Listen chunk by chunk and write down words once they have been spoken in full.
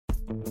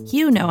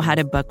You know how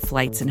to book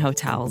flights and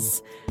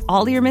hotels.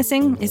 All you're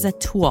missing is a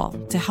tool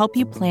to help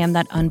you plan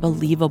that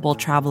unbelievable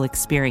travel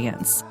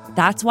experience.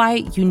 That's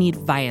why you need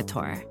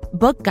Viator.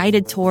 Book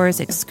guided tours,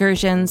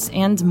 excursions,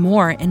 and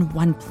more in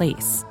one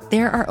place.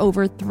 There are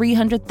over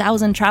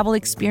 300,000 travel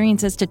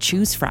experiences to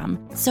choose from,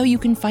 so you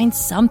can find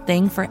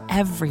something for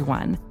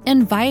everyone.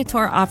 And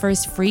Viator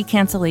offers free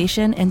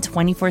cancellation and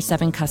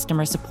 24/7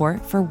 customer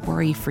support for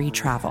worry-free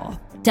travel.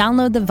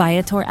 Download the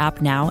Viator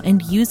app now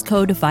and use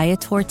code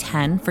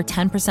Viator10 for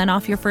 10%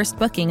 off your first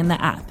booking in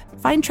the app.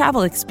 Find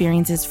travel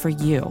experiences for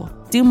you.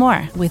 Do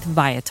more with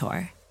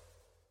Viator.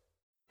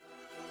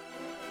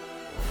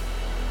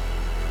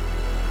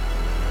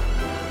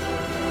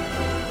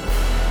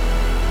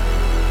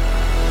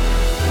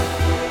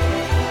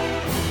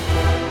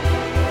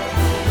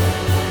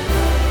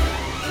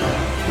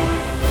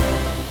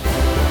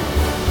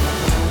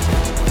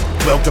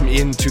 Welcome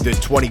into the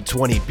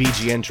 2020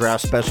 BGN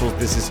Draft Specials.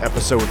 This is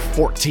episode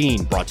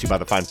 14, brought to you by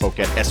the fine folk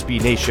at SB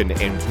Nation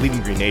and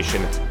Bleeding Green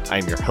Nation. I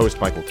am your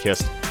host, Michael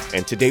Kist,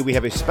 and today we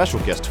have a special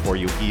guest for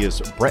you. He is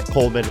Brett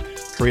Kollmann,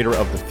 creator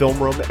of The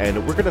Film Room,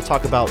 and we're going to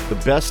talk about the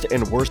best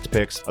and worst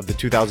picks of the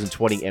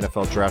 2020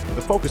 NFL Draft with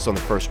a focus on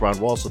the first round.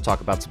 We'll also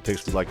talk about some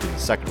picks we liked in the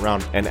second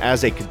round, and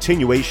as a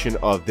continuation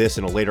of this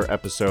in a later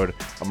episode,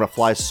 I'm going to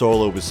fly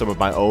solo with some of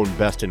my own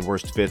best and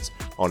worst fits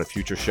on a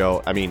future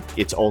show. I mean,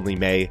 it's only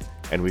May,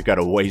 and we've got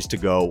a ways to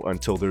go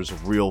until there's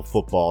real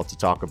football to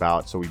talk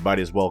about, so we might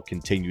as well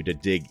continue to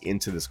dig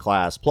into this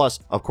class. Plus,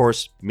 of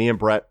course, me and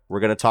Brett,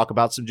 we're going to talk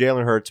about some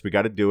Jalen Hurts. We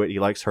got to do it. He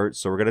likes Hurts,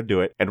 so we're going to do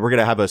it. And we're going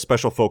to have a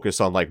special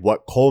focus on like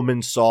what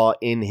Kollman saw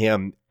in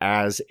him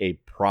as a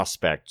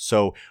prospect.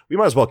 So we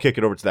might as well kick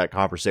it over to that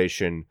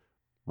conversation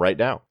right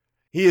now.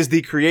 He is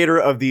the creator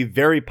of the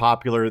very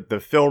popular The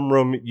Film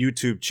Room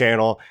YouTube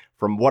channel.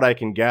 From what I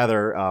can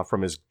gather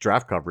from his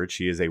draft coverage,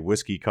 he is a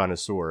whiskey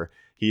connoisseur.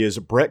 He is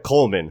Brett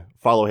Kollmann.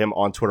 Follow him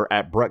on Twitter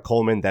at Brett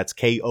Kollmann. That's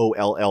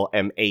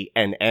Kollmann.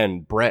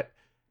 Brett,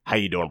 how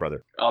you doing,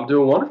 brother? I'm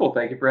doing wonderful.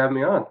 Thank you for having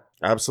me on.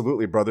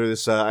 Absolutely, brother.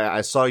 This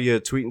I saw you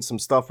tweeting some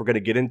stuff. We're going to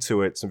get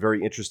into it. Some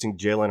very interesting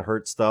Jalen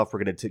Hurts stuff.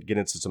 We're going to get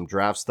into some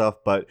draft stuff.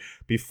 But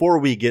before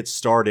we get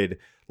started,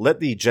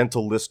 let the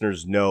gentle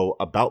listeners know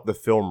about The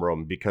Film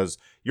Room, because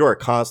you are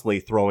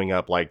constantly throwing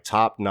up like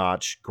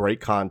top-notch,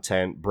 great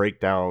content,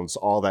 breakdowns,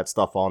 all that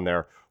stuff on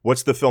there.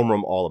 What's The Film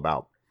Room all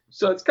about?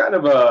 So it's kind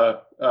of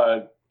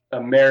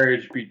a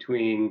marriage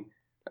between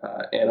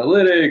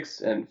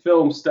analytics and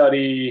film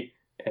study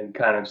and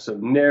kind of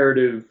some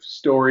narrative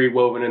story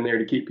woven in there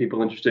to keep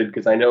people interested,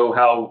 because I know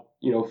how,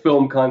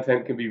 film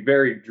content can be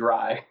very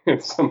dry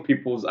and some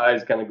people's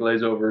eyes kind of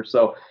glaze over.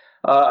 So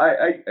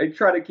I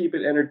try to keep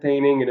it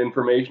entertaining and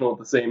informational at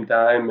the same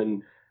time,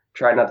 and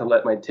try not to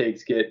let my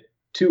takes get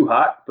too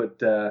hot. But,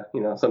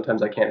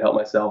 sometimes I can't help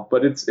myself.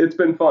 But it's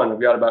been fun. I've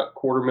got about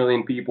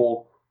 250,000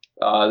 people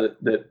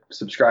that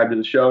subscribe to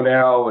the show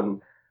now,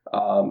 and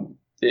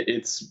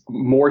it's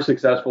more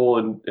successful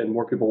and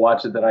more people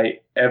watch it than I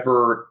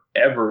ever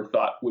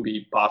thought would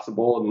be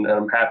possible, and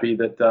I'm happy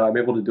that I'm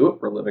able to do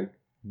it for a living.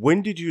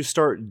 When did you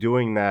start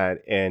doing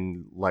that,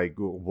 and like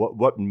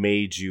what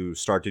made you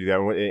start to do that,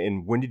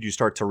 and when did you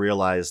start to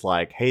realize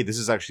like, hey, this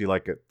is actually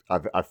like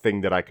a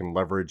thing that I can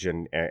leverage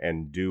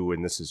and do,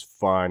 and this is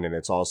fun, and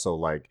it's also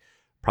like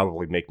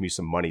probably make me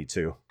some money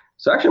too?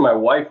 So actually, my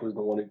wife was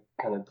the one who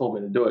kind of told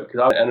me to do it, because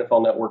I was at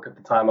NFL Network at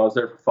the time. I was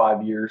there for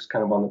 5 years,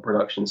 kind of on the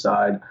production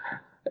side.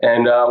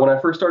 And when I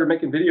first started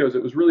making videos,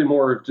 it was really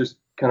more of just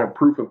kind of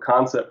proof of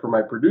concept for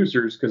my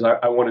producers, because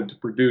I wanted to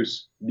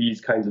produce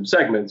these kinds of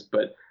segments,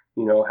 but,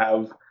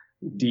 have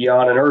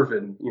Dion and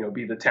Irvin,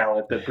 be the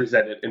talent that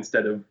present it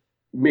instead of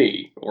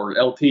me or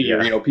LT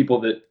or,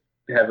 people that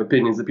have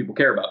opinions that people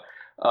care about.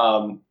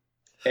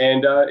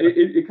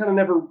 It kind of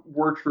never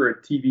worked for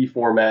a TV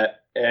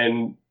format.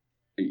 And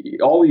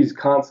all these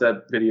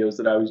concept videos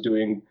that I was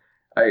doing,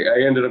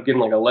 I ended up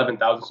getting like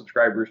 11,000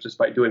 subscribers just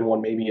by doing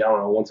one, maybe, I don't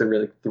know, once every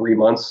like 3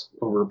 months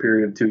over a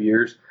period of 2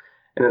 years.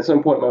 And at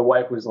some point, my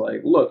wife was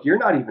like, look, you're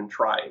not even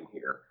trying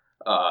here.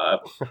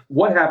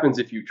 What happens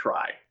if you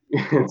try?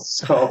 And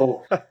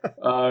so,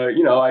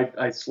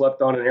 I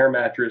slept on an air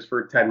mattress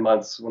for 10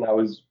 months when I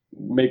was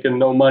making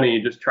no money,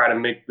 just trying to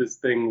make this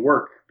thing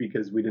work,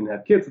 because we didn't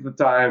have kids at the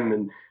time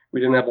and we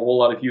didn't have a whole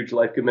lot of huge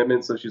life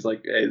commitments. So she's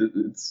like, hey,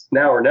 it's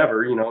now or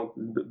never.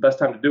 The best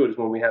time to do it is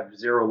when we have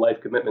zero life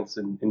commitments,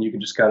 and you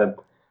can just kind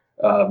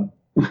of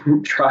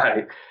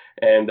try.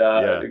 And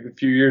a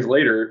few years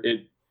later,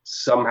 it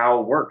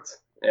somehow worked.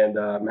 And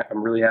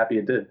I'm really happy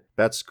it did.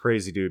 That's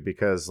crazy, dude,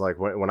 because like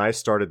when I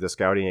started the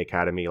scouting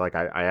academy, like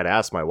I had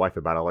asked my wife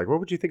about it, like, what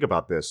would you think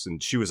about this?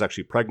 And she was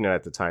actually pregnant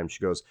at the time.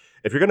 She goes,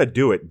 if you're going to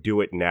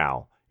do it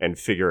now and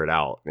figure it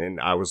out.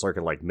 And I was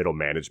working like middle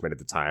management at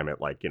the time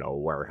at like, a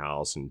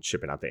warehouse and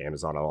shipping out to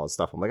Amazon and all that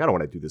stuff. I'm like, I don't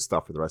want to do this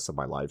stuff for the rest of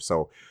my life.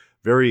 So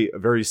very,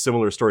 very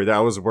similar story. That I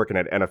was working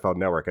at NFL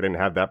Network. I didn't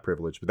have that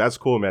privilege, but that's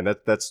cool, man.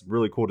 That's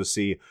really cool to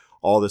see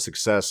all the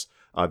success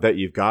that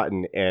you've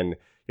gotten. And,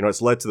 it's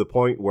led to the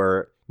point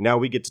where now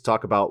we get to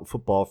talk about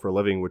football for a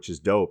living, which is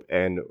dope.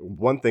 And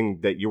one thing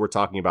that you were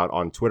talking about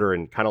on Twitter,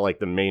 and kind of like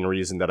the main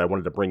reason that I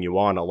wanted to bring you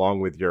on, along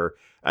with your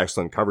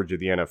excellent coverage of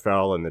the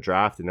NFL and the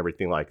draft and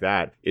everything like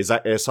that, is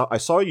I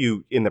saw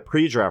you in the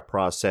pre-draft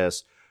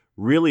process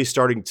really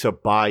starting to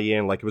buy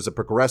in, like it was a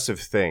progressive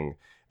thing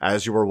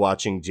as you were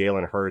watching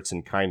Jalen Hurts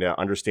and kind of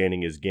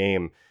understanding his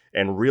game,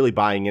 and really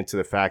buying into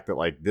the fact that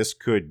like this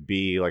could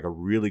be like a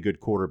really good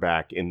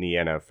quarterback in the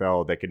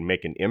NFL that could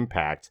make an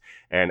impact.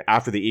 And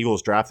after the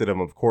Eagles drafted him,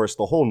 of course,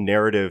 the whole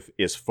narrative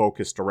is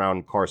focused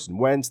around Carson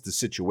Wentz, the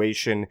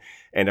situation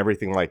and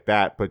everything like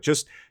that. But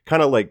just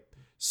kind of like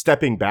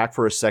stepping back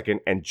for a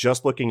second and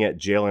just looking at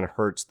Jalen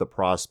Hurts, the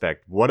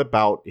prospect, what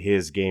about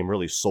his game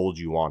really sold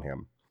you on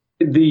him?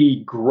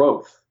 The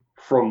growth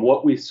from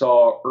what we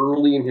saw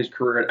early in his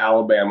career at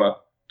Alabama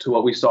to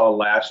what we saw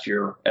last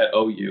year at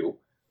OU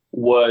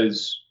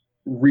was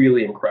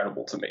really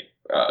incredible to me,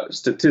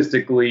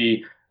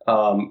 statistically,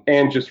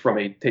 and just from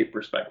a tape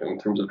perspective in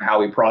terms of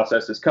how he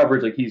processes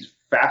coverage. Like, he's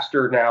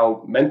faster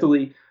now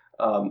mentally.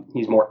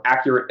 He's more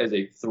accurate as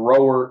a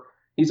thrower.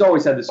 He's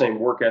always had the same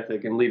work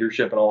ethic and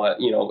leadership and all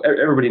that. You know,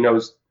 everybody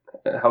knows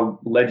how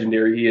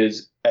legendary he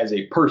is as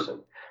a person.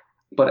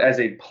 But as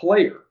a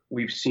player,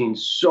 we've seen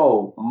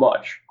so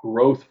much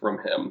growth from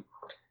him.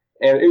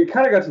 And it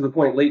kind of got to the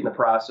point late in the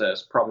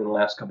process, probably in the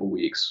last couple of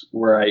weeks,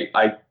 where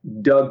I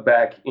dug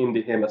back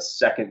into him a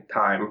second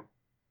time.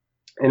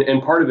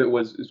 And part of it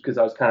was because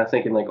I was kind of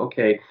thinking, like,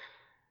 okay,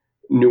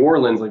 New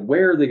Orleans, like,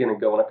 where are they going to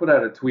go? And I put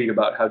out a tweet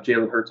about how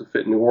Jalen Hurts would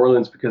fit in New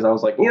Orleans because I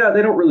was like, yeah,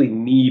 they don't really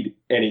need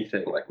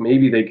anything. Like,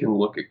 maybe they can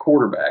look at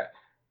quarterback.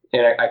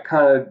 And I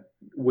kind of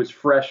was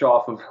fresh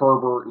off of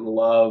Herbert and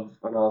Love,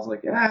 and I was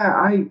like,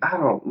 I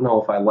don't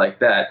know if I like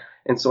that.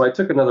 And so I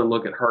took another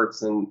look at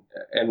Hurts, and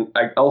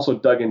I also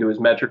dug into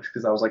his metrics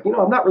because I was like,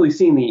 I'm not really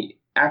seeing the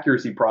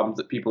accuracy problems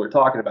that people are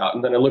talking about.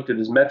 And then I looked at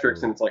his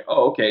metrics, and it's like,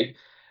 oh, okay,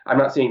 I'm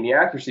not seeing the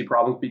accuracy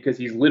problems because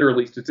he's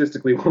literally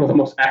statistically one of the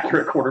most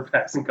accurate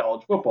quarterbacks in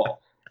college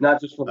football.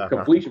 Not just from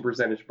completion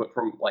percentage, but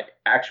from like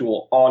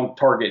actual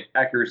on-target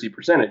accuracy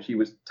percentage. He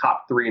was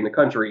top 3 in the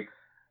country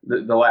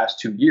the last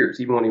 2 years.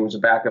 Even when he was a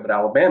backup at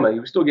Alabama, he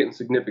was still getting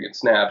significant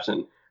snaps,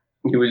 and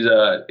he was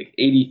like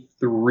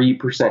 83%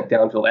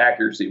 downfield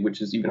accuracy,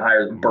 which is even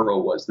higher than Burrow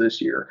was this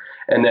year.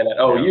 And then at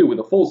OU with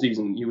a full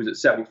season, he was at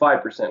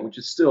 75%, which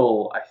is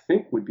still, I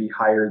think, would be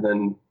higher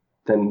than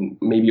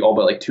maybe all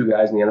but like 2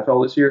 guys in the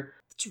NFL this year.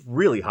 It's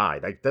really high.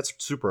 That's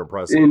super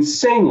impressive.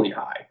 Insanely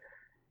high.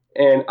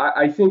 And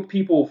I think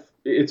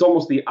it's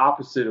almost the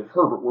opposite of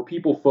Herbert, where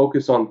people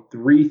focus on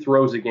 3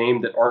 throws a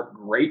game that aren't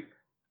great.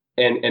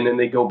 And then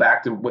they go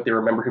back to what they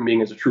remember him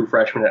being as a true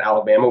freshman at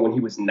Alabama when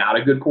he was not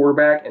a good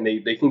quarterback, and they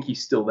think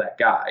he's still that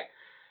guy.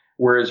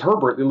 Whereas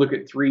Herbert, they look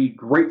at 3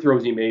 great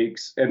throws he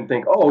makes and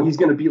think, oh, he's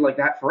going to be like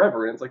that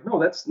forever. And it's like,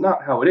 no, that's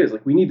not how it is.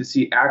 Like, we need to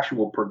see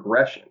actual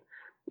progression.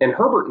 And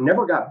Herbert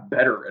never got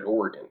better at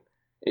Oregon,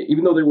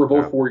 even though they were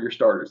both 4-year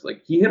starters.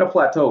 Like, he hit a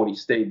plateau and he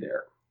stayed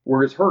there.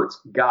 Whereas Hurts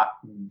got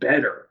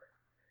better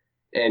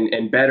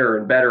and better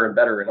and better and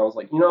better. And I was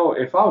like,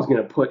 if I was going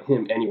to put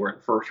him anywhere in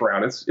the first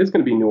round, it's going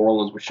to be New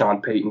Orleans with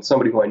Sean Payton,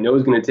 somebody who I know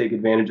is going to take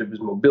advantage of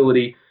his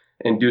mobility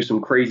and do some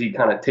crazy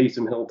kind of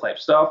Taysom Hill type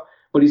stuff.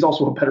 But he's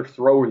also a better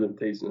thrower than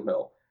Taysom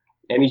Hill.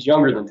 And he's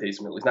younger than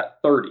Taysom Hill. He's not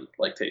 30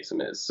 like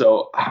Taysom is.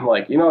 So I'm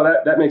like,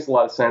 that makes a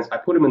lot of sense. I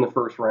put him in the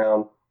first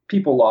round.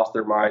 People lost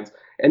their minds.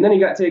 And then he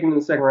got taken in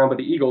the second round by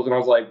the Eagles. And I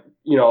was like,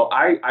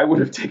 I would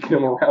have taken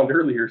him around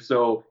earlier.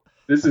 So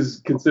this is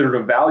considered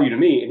a value to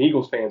me, and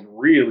Eagles fans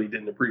really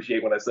didn't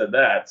appreciate when I said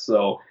that.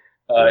 So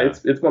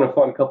it's been a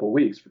fun couple of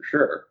weeks for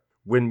sure.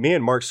 When me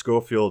and Mark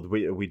Schofield,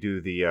 we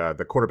do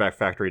the Quarterback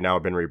Factory, now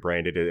been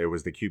rebranded. It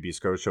was the QB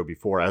Sco Show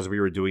before. As we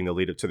were doing the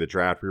lead up to the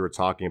draft, we were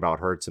talking about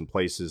Hurts and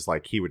places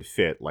like he would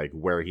fit, like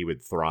where he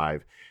would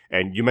thrive.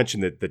 And you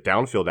mentioned that the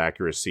downfield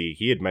accuracy.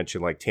 He had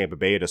mentioned like Tampa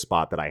Bay at a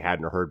spot that I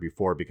hadn't heard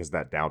before because of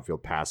that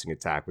downfield passing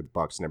attack with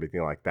Bucks and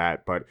everything like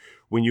that. But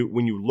when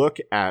you look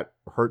at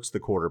Hurts, the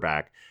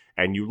quarterback,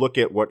 and you look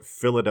at what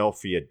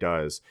Philadelphia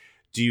does,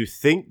 do you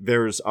think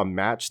there's a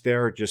match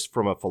there just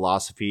from a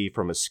philosophy,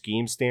 from a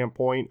scheme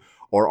standpoint,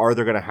 or are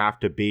there going to have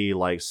to be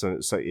like some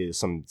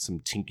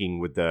tinking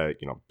with the,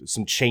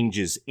 some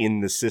changes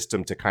in the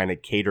system to kind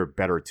of cater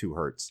better to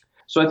Hurts?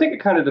 So I think it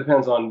kind of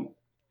depends on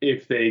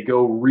if they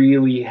go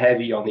really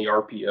heavy on the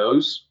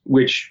RPOs,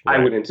 which I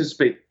would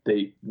anticipate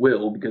they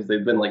will because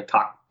they've been like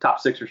top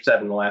 6 or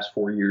 7 the last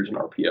 4 years in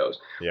RPOs.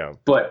 Yeah.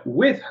 But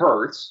with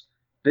Hurts,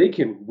 they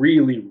can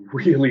really,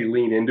 really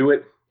lean into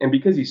it. And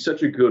because he's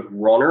such a good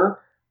runner,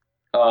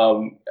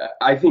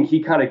 I think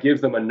he kind of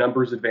gives them a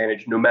numbers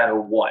advantage no matter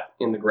what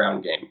in the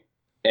ground game.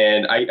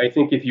 And I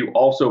think if you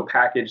also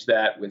package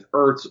that with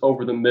Ertz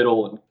over the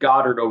middle and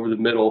Goddard over the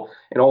middle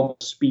and all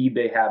the speed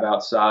they have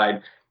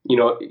outside,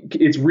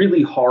 it's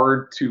really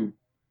hard to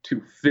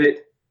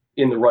fit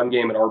in the run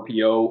game and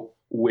RPO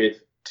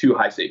with 2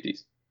 high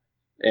safeties.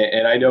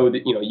 And I know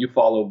that, you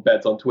follow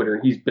Betts on Twitter,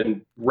 and he's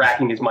been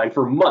racking his mind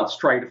for months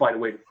trying to find a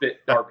way to fit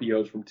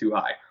RPOs from 2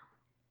 high.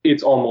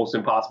 It's almost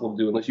impossible to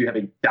do unless you have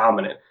a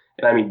dominant,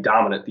 and I mean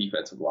dominant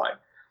defensive line.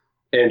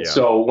 And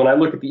so when I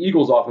look at the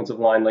Eagles' offensive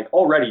line, like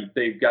already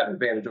they've got an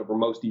advantage over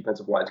most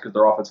defensive lines because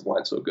their offensive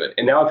line is so good.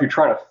 And now if you're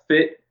trying to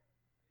fit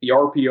the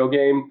RPO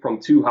game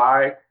from too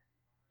high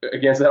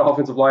against that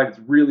offensive line, it's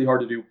really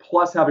hard to do.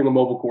 Plus having a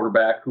mobile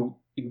quarterback who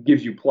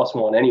gives you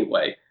 +1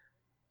 anyway.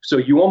 So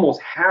you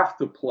almost have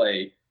to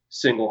play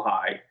single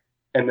high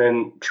and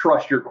then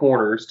trust your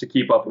corners to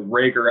keep up with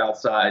Rager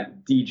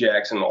outside,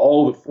 Djax, and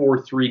all the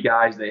 4-3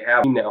 guys they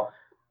have now.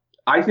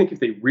 I think if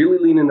they really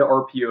lean into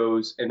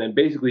RPOs and then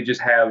basically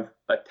just have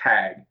a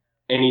tag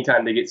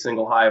anytime they get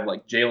single high of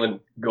like Jalen,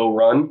 go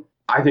run,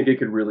 I think it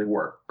could really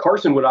work.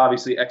 Carson would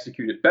obviously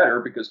execute it better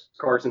because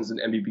Carson's an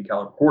MVP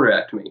caliber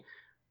quarterback to me.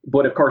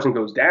 But if Carson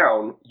goes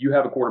down, you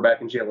have a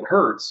quarterback in Jalen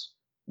Hurts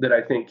that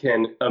I think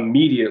can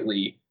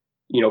immediately,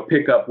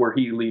 pick up where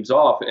he leaves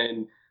off.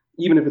 And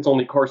even if it's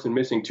only Carson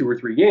missing 2 or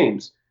 3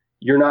 games,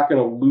 you're not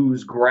going to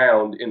lose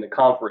ground in the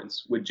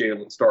conference with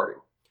Jalen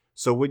starting.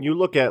 So when you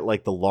look at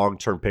like the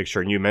long-term picture,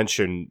 and you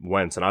mentioned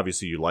Wentz, and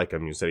obviously you like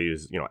him, you said he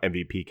was,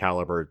 MVP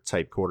caliber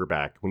type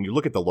quarterback. When you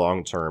look at the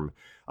long-term,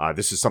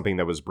 this is something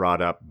that was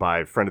brought up by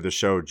a friend of the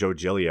show, Joe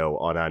Giglio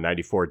on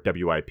 94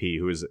 WIP,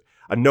 who is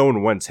a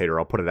known Wentz hater.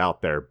 I'll put it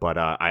out there, but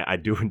I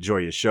do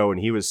enjoy his show.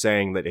 And he was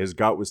saying that his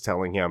gut was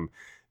telling him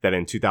that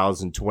in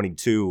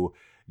 2022,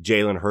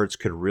 Jalen Hurts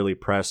could really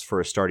press for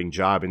a starting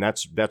job. And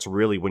that's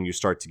really when you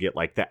start to get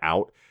like the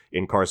out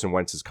in Carson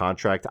Wentz's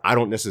contract. I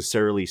don't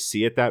necessarily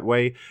see it that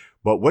way,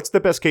 but what's the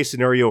best case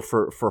scenario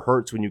for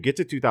Hurts when you get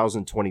to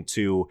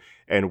 2022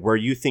 and where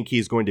you think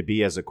he's going to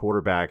be as a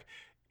quarterback?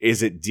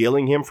 Is it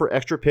dealing him for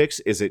extra picks?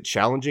 Is it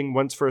challenging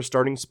Wentz for a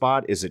starting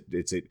spot? Is it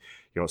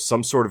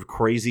some sort of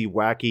crazy,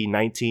 wacky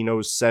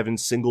 1907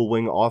 single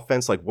wing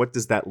offense? Like, what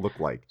does that look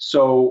like?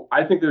 So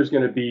I think there's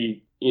going to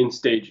be in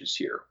stages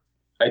here.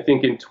 I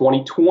think in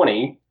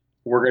 2020,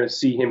 we're going to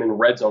see him in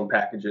red zone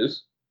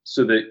packages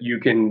so that you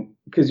can,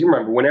 because you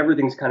remember when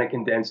everything's kind of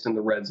condensed in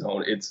the red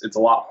zone, it's a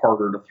lot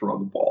harder to throw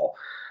the ball.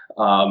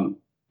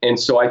 And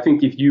so I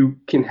think if you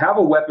can have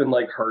a weapon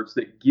like Hurts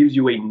that gives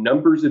you a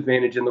numbers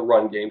advantage in the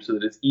run game so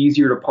that it's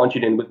easier to punch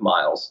it in with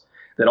Miles,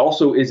 that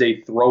also is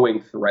a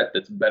throwing threat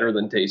that's better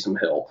than Taysom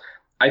Hill,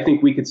 I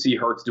think we could see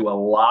Hurts do a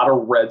lot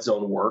of red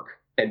zone work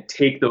and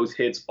take those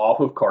hits off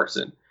of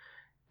Carson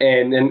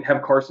and then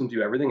have Carson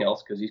do everything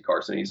else because he's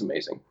Carson, he's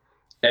amazing.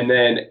 And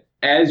then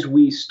as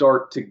we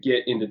start to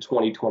get into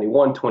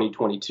 2021,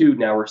 2022,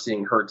 now we're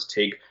seeing Hurts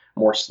take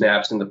more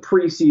snaps in the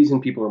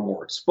preseason. People are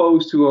more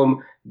exposed to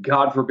him.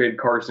 God forbid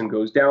Carson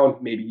goes down.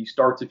 Maybe he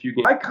starts a few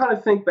games. I kind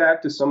of think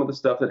back to some of the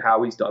stuff that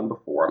Howie's done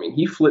before. I mean,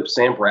 he flipped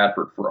Sam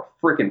Bradford for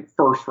a freaking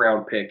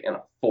first-round pick and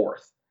a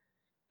 4th.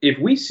 If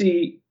we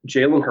see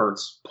Jalen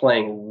Hurts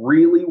playing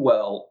really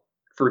well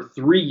for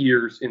 3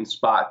 years in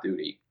spot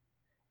duty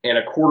and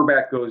a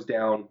quarterback goes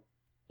down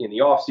in the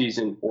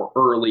offseason or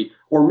early,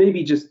 or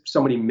maybe just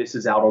somebody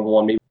misses out on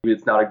one, maybe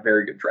it's not a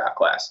very good draft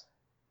class,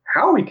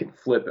 Howie can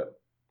flip him.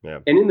 Yeah.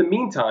 And in the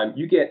meantime,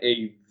 you get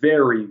a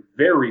very,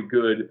 very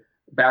good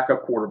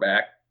backup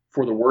quarterback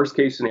for the worst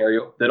case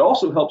scenario that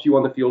also helps you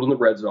on the field in the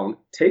red zone,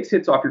 takes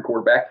hits off your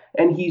quarterback,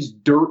 and he's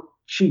dirt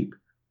cheap.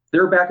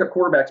 There are backup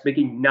quarterbacks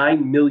making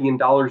 $9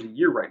 million a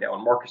year right now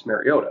in Marcus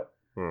Mariota.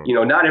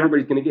 Not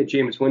everybody's going to get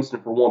Jameis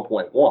Winston for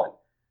 1.1.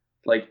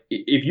 Like,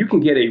 if you can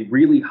get a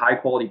really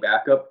high-quality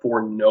backup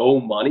for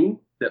no money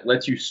that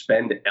lets you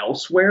spend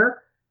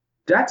elsewhere,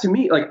 that to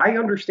me, like, I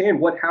understand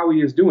what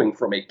Howie is doing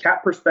from a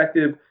cap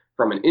perspective,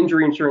 from an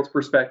injury insurance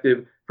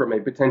perspective, from a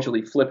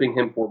potentially flipping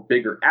him for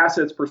bigger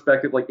assets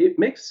perspective. Like, it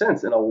makes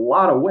sense in a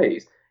lot of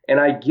ways. And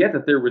I get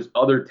that there was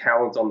other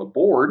talents on the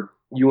board.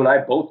 You and I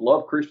both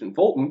love Christian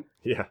Fulton.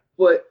 Yeah.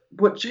 But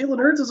Jalen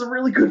Hurts is a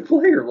really good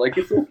player. Like,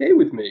 it's okay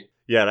with me.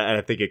 Yeah, and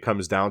I think it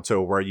comes down to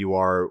where you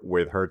are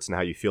with Hurts and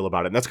how you feel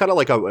about it. And that's kind of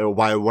like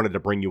why I wanted to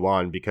bring you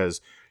on,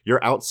 because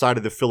you're outside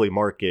of the Philly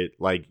market.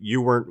 Like,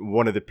 you weren't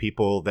one of the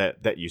people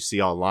that you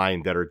see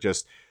online that are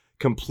just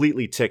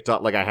completely ticked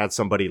off. Like, I had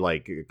somebody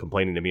like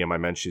complaining to me on my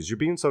mentions, you're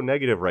being so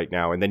negative right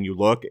now. And then you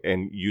look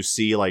and you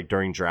see like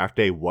during draft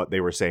day what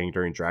they were saying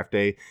during draft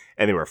day,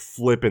 and they were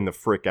flipping the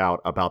frick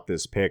out about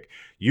this pick.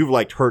 You've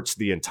liked Hurts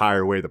the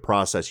entire way of the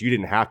process. You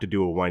didn't have to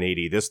do a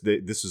 180.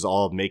 This is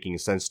all making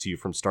sense to you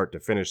from start to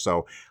finish.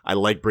 So I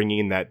like bringing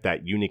in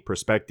that unique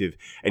perspective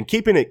and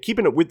keeping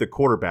it with the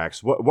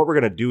quarterbacks. What we're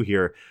gonna do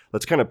here,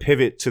 let's kind of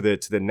pivot to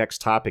the next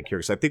topic here,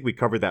 because I think we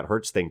covered that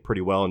Hurts thing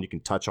pretty well, and you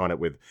can touch on it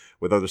with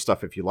other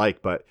stuff if you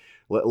like. But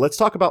let's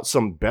talk about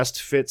some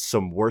best fits,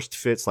 some worst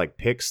fits, like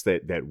picks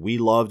that we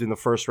loved in the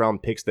first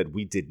round, picks that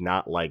we did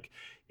not like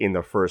in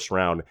the first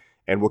round.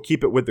 And we'll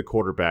keep it with the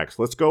quarterbacks.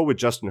 Let's go with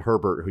Justin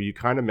Herbert, who you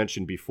kind of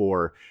mentioned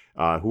before,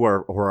 who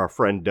our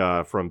friend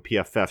from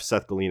PFF,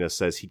 Seth Galina,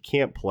 says he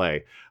can't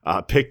play.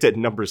 Picked at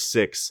number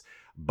 6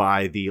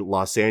 by the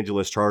Los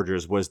Angeles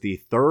Chargers, was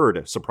the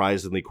 3rd,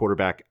 surprisingly,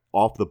 quarterback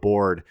off the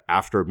board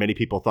after many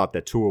people thought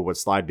that Tua would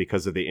slide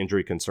because of the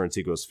injury concerns.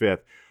 He goes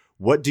 5th.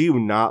 What do you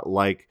not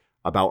like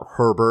about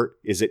Herbert?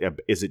 Is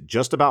it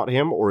just about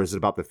him, or is it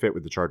about the fit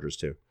with the Chargers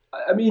too?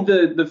 I mean,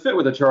 the fit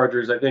with the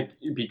Chargers, I think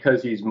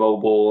because he's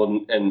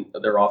mobile and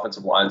their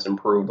offensive line's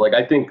improved. Like,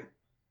 I think,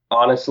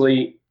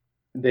 honestly,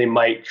 they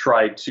might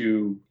try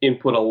to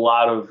input a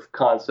lot of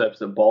concepts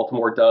that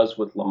Baltimore does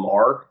with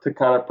Lamar to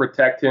kind of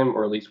protect him,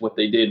 or at least what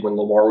they did when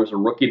Lamar was a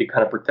rookie to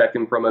kind of protect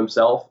him from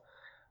himself.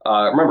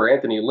 Remember,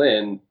 Anthony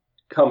Lynn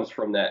comes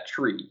from that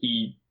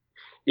tree.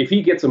 If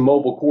he gets a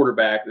mobile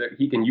quarterback, that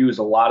he can use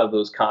a lot of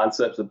those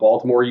concepts that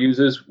Baltimore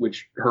uses,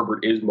 which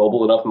Herbert is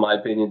mobile enough, in my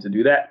opinion, to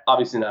do that.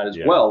 Obviously not as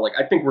well. Like,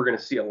 I think we're going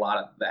to see a lot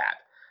of that.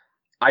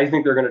 I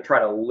think they're going to try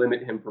to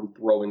limit him from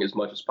throwing as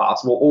much as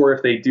possible, or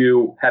if they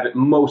do, have it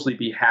mostly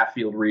be half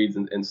field reads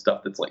and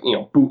stuff that's like,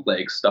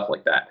 bootlegs, stuff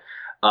like that.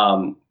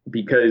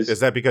 Because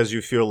is that because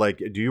you feel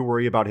like, do you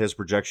worry about his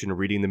projection of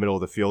reading the middle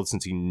of the field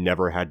since he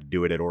never had to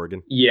do it at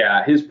Oregon?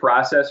 Yeah, his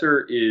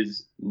processor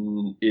is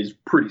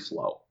pretty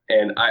slow.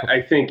 And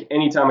I think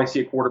anytime I see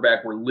a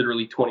quarterback where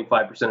literally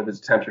 25% of his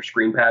attempts are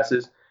screen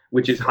passes,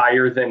 which is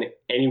higher than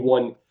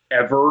anyone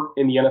ever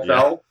in the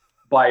NFL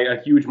by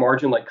a huge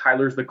margin, like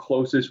Kyler's the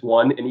closest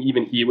one, and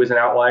even he was an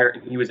outlier,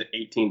 and he was at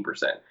 18%.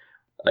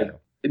 Like,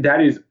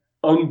 that is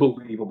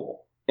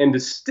unbelievable. And to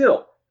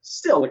still,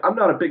 like, I'm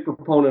not a big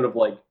proponent of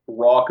like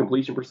raw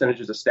completion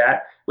percentage as a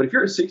stat, but if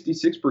you're at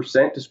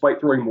 66% despite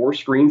throwing more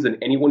screens than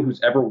anyone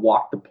who's ever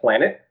walked the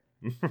planet,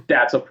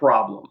 that's a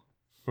problem.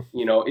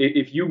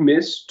 If you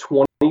miss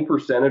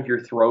 20% of your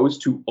throws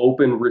to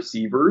open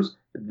receivers,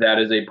 that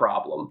is a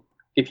problem.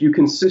 If you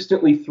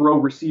consistently throw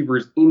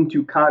receivers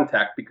into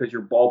contact because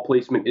your ball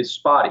placement is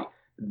spotty,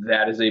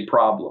 that is a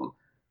problem.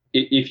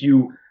 If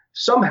you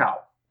somehow,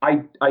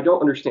 I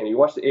don't understand, you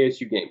watch the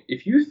ASU game,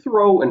 if you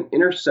throw an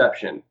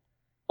interception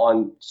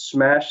on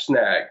smash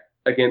snag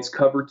against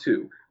cover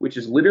 2, which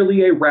is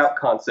literally a route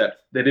concept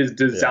that is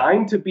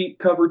designed to beat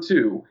cover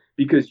 2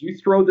 because you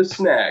throw the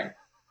snag,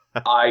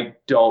 I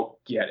don't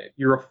get it.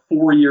 You're a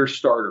 4-year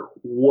starter.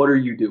 What are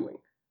you doing?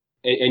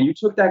 And you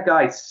took that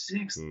guy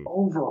 6th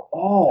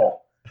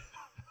overall.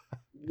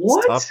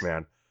 What? It's tough,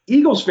 man.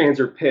 Eagles fans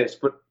are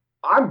pissed, but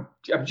I'm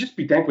just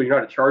be thankful you're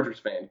not a Chargers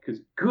fan, because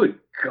good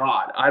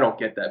God, I don't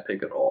get that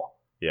pick at all.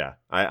 Yeah,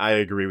 I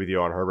agree with you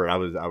on Herbert.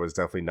 I was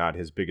definitely not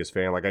his biggest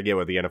fan. Like, I get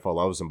what the NFL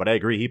loves him, but I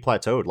agree, he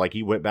plateaued. Like,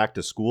 he went back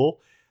to school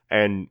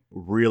and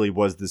really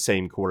was the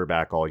same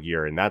quarterback all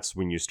year, and that's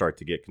when you start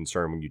to get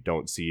concerned when you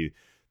don't see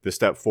the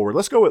step forward.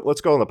 Let's go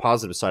on the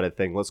positive side of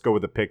things. Let's go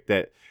with the pick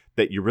that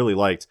you really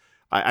liked.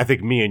 I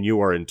think me and you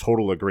are in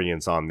total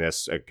agreement on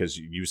this, because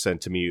you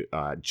sent to me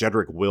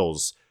Jedrick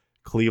Wills,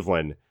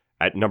 Cleveland,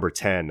 at number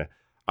 10.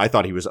 I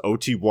thought he was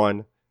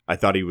OT1. I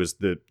thought he was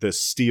the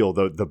steal,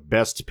 the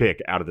best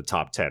pick out of the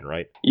top 10,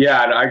 right?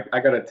 Yeah, and I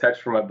got a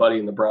text from my buddy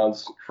in the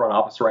Browns front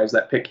office right as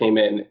that pick came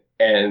in,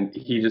 and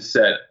he just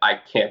said, I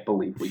can't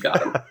believe we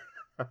got him.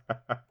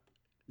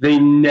 They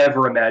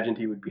never imagined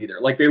he would be there.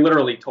 Like, they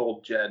literally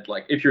told Jed,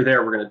 like, if you're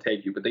there, we're going to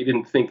take you. But they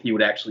didn't think he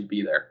would actually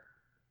be there.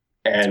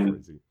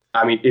 And,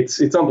 I mean, it's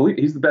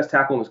unbelievable. He's the best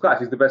tackle in his class.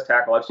 He's the best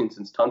tackle I've seen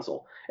since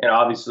Tunsil. And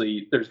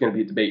obviously, there's going to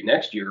be a debate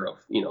next year of,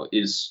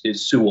 is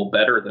Sewell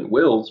better than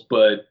Wills?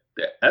 But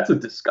that's a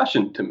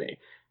discussion to me,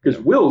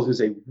 because Wills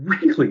is a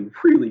really,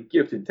 really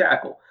gifted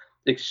tackle.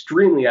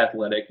 Extremely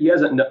athletic. He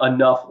has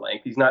enough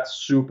length. He's not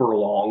super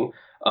long.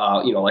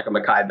 Like a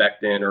Mekhi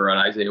Becton or an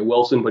Isaiah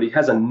Wilson, but he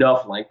has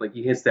enough length. Like,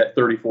 he hits that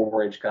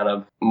 34-inch kind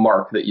of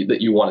mark that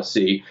you want to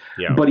see.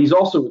 Yeah. But he's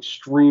also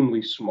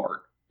extremely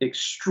smart,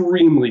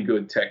 extremely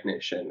good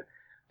technician.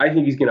 I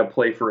think he's going to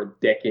play for a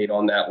decade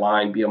on that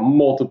line, be a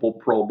multiple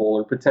Pro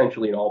Bowler,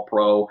 potentially an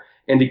All-Pro.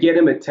 And to get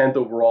him at 10th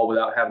overall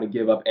without having to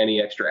give up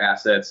any extra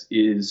assets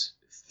is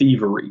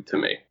thievery to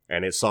me.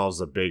 And it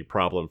solves a big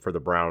problem for the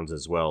Browns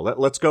as well.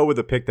 Let's go with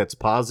a pick that's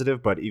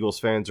positive, but Eagles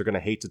fans are going to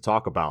hate to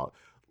talk about.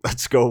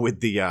 Let's go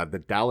with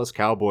the Dallas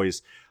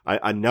Cowboys.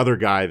 Another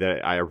guy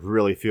that I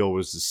really feel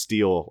was a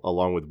steal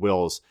along with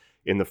Wills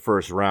in the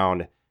first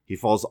round. He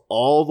falls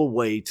all the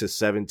way to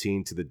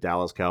 17 to the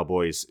Dallas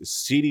Cowboys.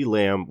 CeeDee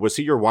Lamb, was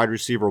he your wide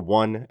receiver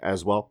 1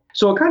 as well?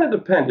 So it kind of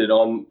depended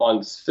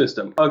on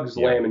system. Uggs,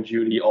 Lamb, and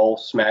Judy all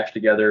smashed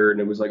together,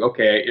 and it was like,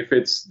 okay, if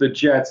it's the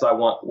Jets, I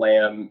want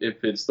Lamb.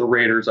 If it's the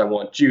Raiders, I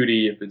want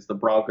Judy. If it's the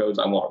Broncos,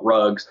 I want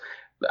Ruggs.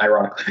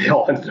 Ironically, they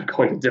all ended up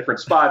going to different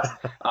spots.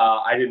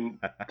 I didn't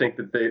think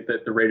that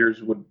the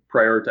Raiders would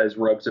prioritize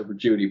Ruggs over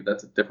Judy, but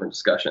that's a different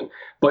discussion.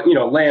 But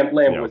Lamb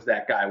was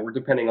that guy. We're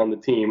depending on the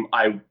team.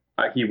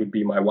 He would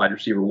be my wide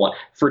receiver 1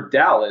 for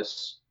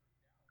Dallas,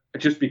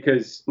 not just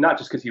because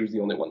he was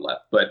the only one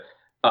left, but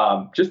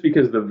just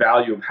because of the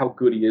value of how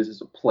good he is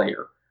as a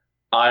player.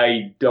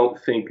 I don't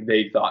think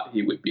they thought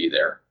he would be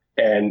there.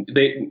 And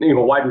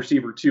wide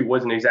receiver 2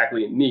 wasn't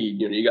exactly in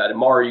need. You got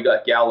Amari, you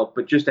got Gallup,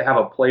 but just to have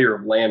a player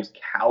of Lamb's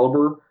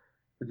caliber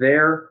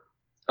there,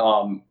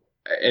 and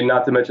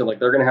not to mention, like,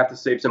 they're going to have to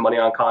save some money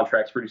on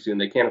contracts pretty soon.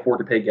 They can't afford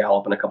to pay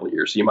Gallup in a couple of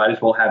years. So you might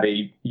as well have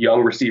a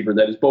young receiver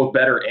that is both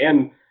better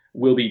and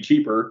will be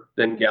cheaper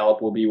than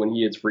Gallup will be when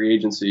he hits free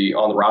agency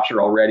on the roster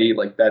already.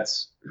 Like,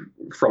 that's,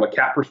 from a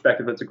cap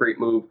perspective, that's a great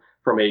move.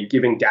 From a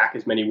giving Dak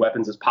as many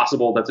weapons as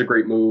possible, that's a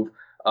great move.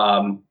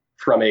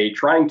 From a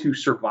trying to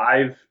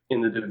survive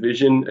in the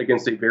division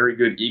against a very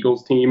good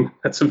Eagles team,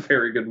 that's a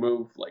very good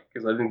move. Like,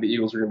 because I think the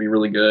Eagles are going to be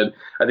really good.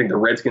 I think the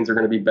Redskins are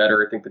going to be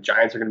better. I think the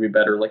Giants are going to be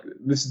better. Like,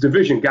 this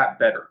division got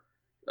better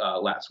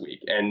last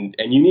week, and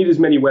you need as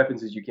many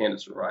weapons as you can to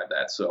survive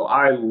that. So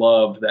I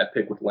loved that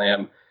pick with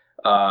Lamb.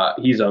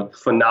 He's a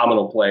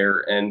phenomenal player,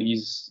 and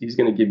he's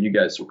going to give you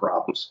guys some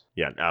problems.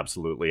 Yeah,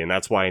 absolutely. And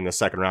that's why in the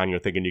second round, you're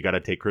thinking you got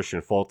to take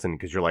Christian Fulton,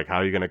 because you're like, how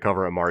are you going to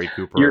cover Amari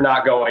Cooper? You're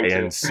not going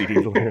and to.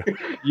 CeeDee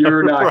Lamb?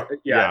 You're not.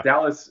 Yeah,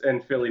 Dallas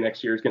and Philly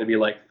next year is going to be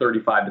like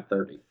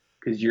 35-30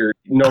 because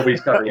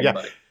nobody's covering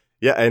anybody.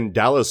 Yeah, and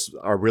Dallas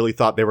really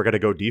thought they were going to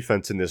go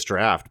defense in this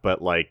draft,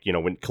 but when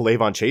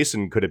K'Lavon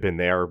Chasen could have been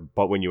there,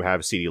 but when you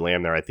have CeeDee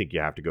Lamb there, I think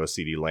you have to go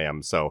CeeDee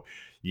Lamb. So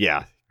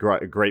yeah,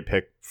 great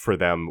pick for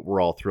them.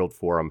 We're all thrilled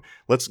for them.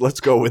 Let's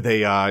go with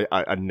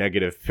a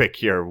negative pick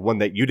here, one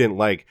that you didn't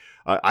like.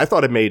 I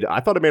thought it made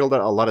a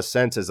lot of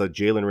sense as a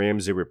Jalen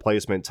Ramsey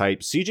replacement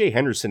type. C.J.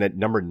 Henderson at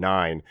number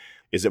 9.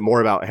 Is it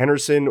more about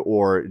Henderson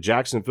or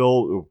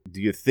Jacksonville?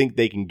 Do you think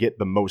they can get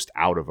the most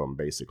out of him,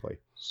 basically?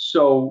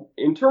 So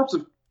in terms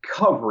of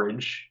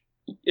coverage,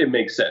 it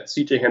makes sense.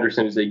 C.J.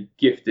 Henderson is a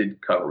gifted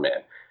cover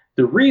man.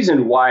 The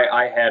reason why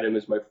I had him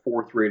as my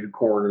 4th rated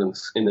corner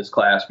in this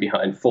class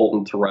behind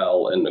Fulton,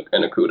 Terrell, and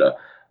Okudah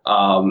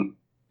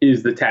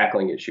is the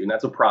tackling issue, and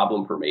that's a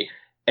problem for me.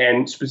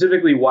 And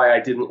specifically why I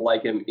didn't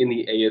like him in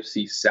the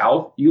AFC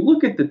South. You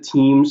look at the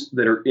teams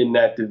that are in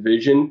that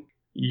division,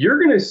 you're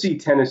going to see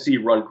Tennessee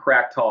run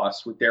crack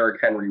toss with Derrick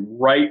Henry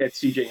right at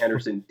C.J.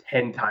 Henderson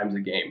 10 times a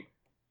game.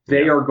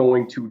 They are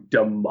going to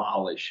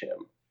demolish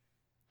him.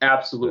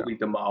 Absolutely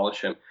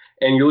demolish him.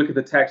 And you look at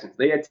the Texans,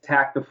 they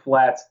attack the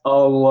flats a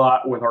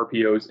lot with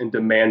RPOs and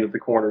demand that the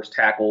corners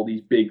tackle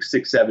these big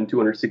 6'7",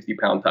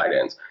 260-pound tight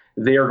ends.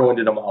 They are going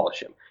to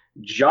demolish him.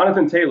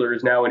 Jonathan Taylor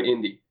is now in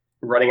Indy,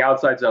 running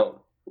outside zone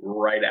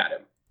right at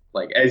him.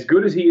 Like, as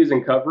good as he is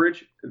in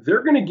coverage,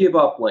 they're going to give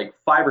up like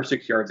 5 or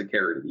 6 yards of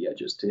carry to the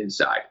edges to his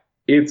side.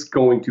 It's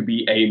going to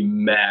be a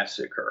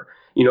massacre.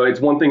 It's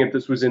one thing if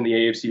this was in the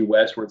AFC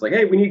West where it's like,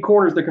 hey, we need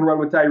corners that can run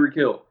with Tyreek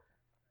Hill.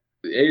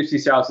 The AFC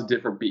South is a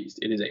different beast.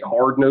 It is a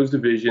hard-nosed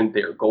division.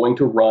 They are going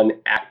to run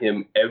at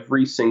him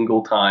every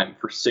single time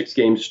for 6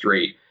 games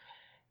straight.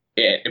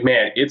 And,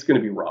 man, it's going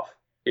to be rough.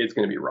 It's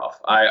going to be rough.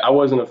 I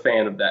wasn't a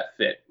fan of that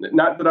fit.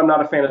 Not that I'm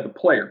not a fan of the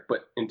player,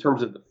 but in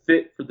terms of the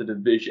fit for the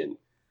division,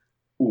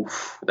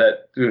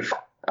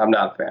 I'm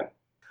not a fan.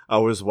 I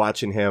was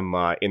watching him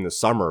in the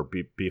summer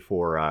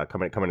before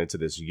coming into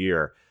this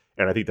year,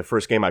 and I think the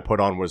first game I put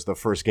on was the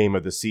first game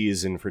of the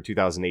season for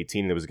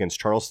 2018, and it was against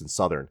Charleston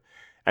Southern.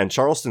 And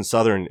Charleston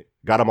Southern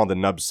got him on the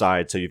nub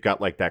side, so you've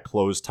got like that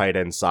closed tight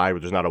end side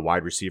where there's not a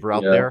wide receiver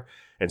out there.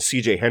 And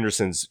C.J.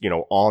 Henderson's,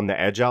 on the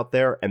edge out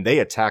there, and they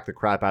attacked the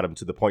crap out of him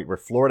to the point where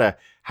Florida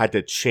had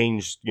to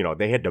change,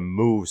 they had to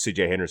move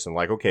C.J. Henderson.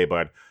 Like, okay,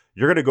 bud,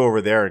 you're going to go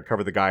over there and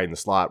cover the guy in the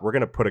slot. We're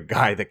going to put a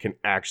guy that can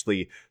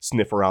actually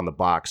sniff around the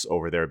box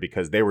over there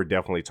because they were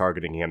definitely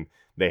targeting him.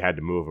 They had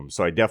to move him.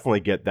 So I definitely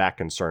get that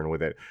concern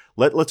with it.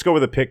 Let's go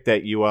with a pick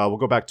that we'll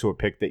go back to a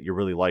pick that you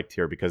really liked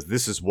here because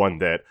this is one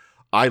that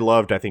I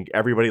loved. I think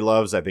everybody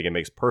loves. I think it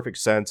makes perfect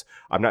sense.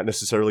 I'm not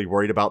necessarily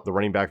worried about the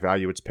running back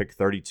value. It's pick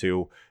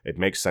 32. It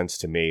makes sense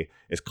to me.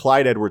 It's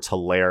Clyde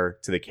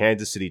Edwards-Helaire to the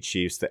Kansas City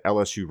Chiefs, the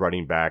LSU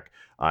running back.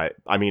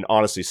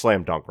 Honestly,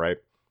 slam dunk, right?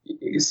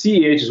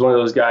 CEH is one of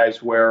those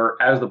guys where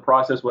as the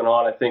process went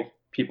on, I think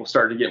people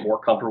started to get more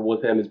comfortable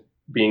with him as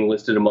being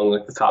listed among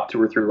like the top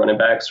 2 or 3 running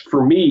backs.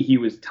 For me, he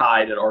was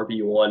tied at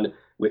RB1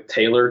 with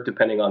Taylor,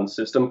 depending on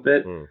system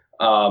fit.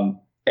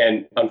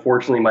 And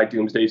unfortunately, my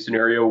doomsday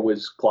scenario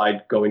was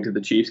Clyde going to the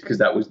Chiefs because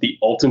that was the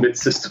ultimate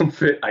system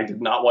fit. I did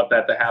not want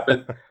that to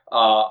happen.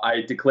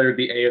 I declared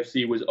the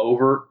AFC was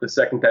over the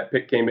second that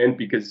pick came in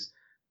because,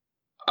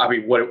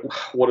 what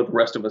are the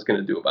rest of us going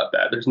to do about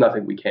that? There's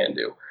nothing we can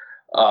do.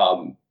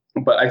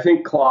 But I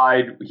think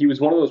Clyde, he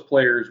was one of those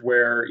players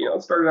where,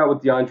 it started out with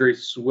DeAndre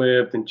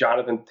Swift and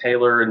Jonathan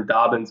Taylor and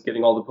Dobbins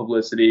getting all the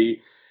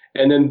publicity.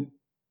 And then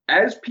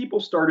as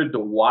people started to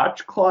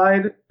watch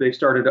Clyde, they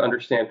started to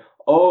understand,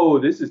 oh,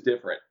 this is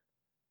different.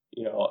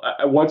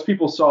 Once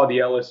people saw the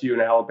LSU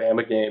and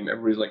Alabama game,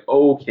 everybody's like,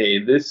 okay,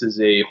 this is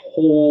a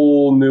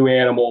whole new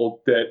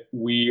animal that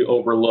we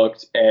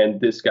overlooked, and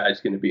this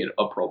guy's going to be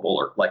a Pro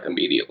Bowler like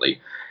immediately,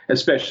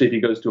 especially if he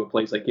goes to a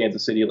place like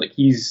Kansas City. Like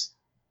he's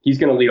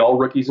going to lead all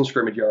rookies in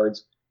scrimmage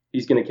yards.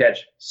 He's going to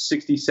catch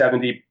 60,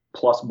 70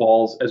 plus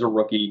balls as a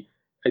rookie.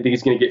 I think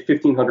he's going to get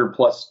 1,500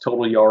 plus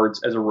total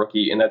yards as a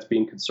rookie, and that's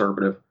being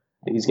conservative.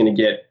 And he's going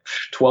to get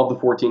 12 to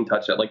 14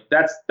 touchdowns. Like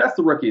that's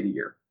the rookie of the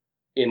year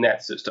in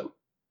that system.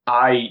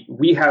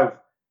 We have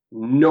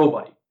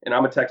nobody, and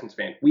I'm a Texans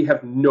fan. We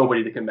have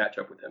nobody that can match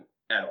up with him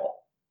at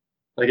all.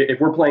 Like if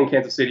we're playing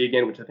Kansas City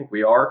again, which I think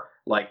we are,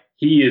 like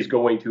he is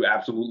going to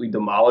absolutely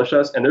demolish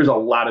us. And there's a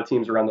lot of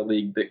teams around the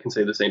league that can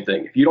say the same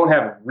thing. If you don't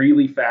have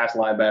really fast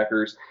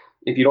linebackers,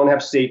 if you don't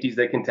have safeties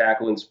that can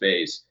tackle in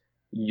space,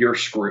 you're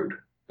screwed.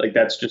 Like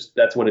that's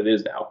what it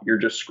is now. You're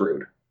just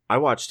screwed. I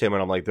watched him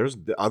and I'm like, there's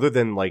other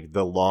than like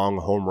the long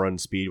home run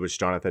speed, which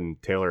Jonathan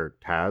Taylor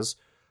has,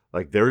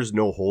 Like, there's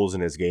no holes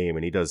in his game,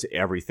 and he does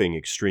everything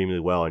extremely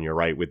well. And you're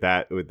right, with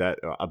that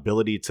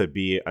ability to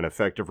be an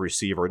effective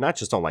receiver, not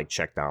just on like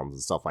checkdowns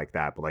and stuff like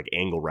that, but like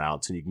angle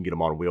routes, and you can get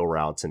him on wheel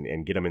routes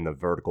and get him in the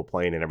vertical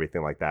plane and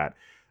everything like that.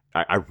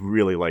 I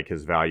really like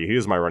his value. He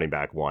was my running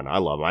back one. I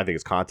love him. I think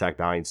his contact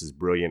balance is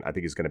brilliant. I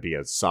think he's going to be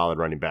a solid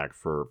running back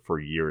for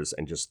years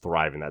and just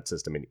thrive in that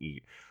system and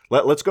eat.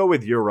 Let's go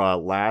with your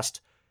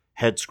last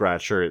head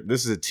scratcher.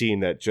 This is a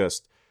team that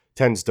just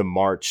tends to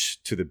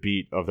march to the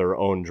beat of their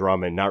own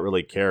drum and not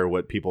really care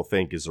what people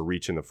think is a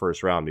reach in the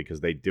first round,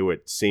 because they do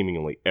it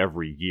seemingly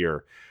every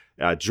year.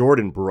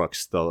 Jordan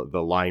Brooks, the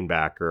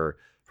linebacker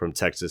from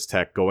Texas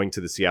Tech, going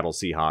to the Seattle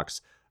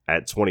Seahawks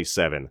at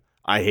 27.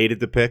 I hated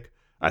the pick.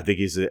 I think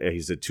he's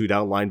a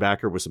two-down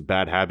linebacker with some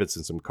bad habits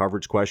and some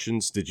coverage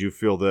questions. Did you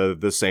feel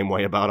the same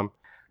way about him?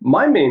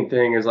 My main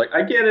thing is, like,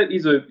 I get it.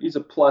 He's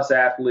a plus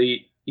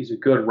athlete. He's a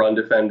good run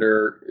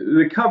defender.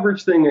 The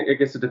coverage thing, I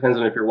guess it depends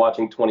on if you're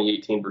watching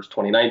 2018 versus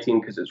 2019,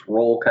 because his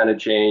role kind of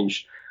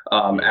changed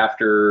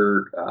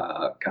after,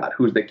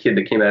 who's the kid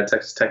that came out of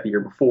Texas Tech the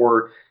year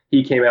before?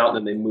 He came out, and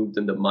then they moved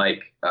into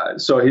Mike.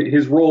 So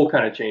his role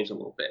kind of changed a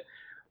little bit.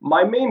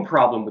 My main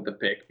problem with the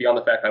pick, beyond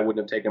the fact I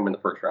wouldn't have taken him in the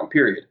first round,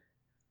 period,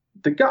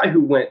 the guy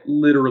who went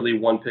literally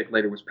one pick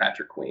later was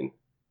Patrick Queen.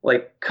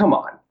 Like, come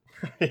on.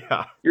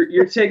 Yeah.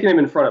 You're taking him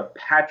in front of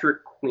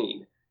Patrick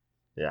Queen.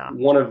 Yeah.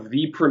 One of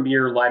the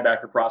premier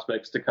linebacker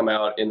prospects to come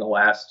out in the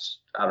last,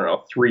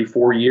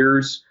 3-4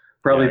 years.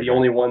 Probably the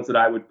only ones that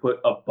I would put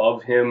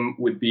above him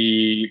would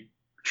be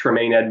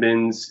Tremaine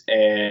Edmonds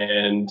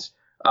and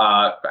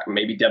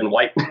maybe Devin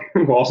White,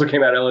 who also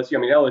came out of LSU.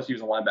 I mean, LSU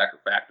is a linebacker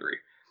factory.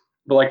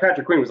 But like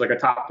Patrick Queen was like a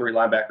top 3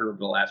 linebacker over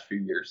the last few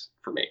years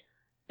for me.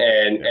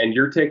 And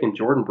you're taking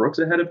Jordan Brooks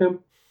ahead of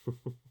him?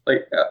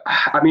 Like,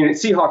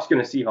 Seahawks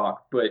going to Seahawk,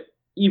 but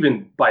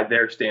even by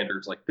their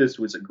standards, like, this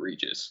was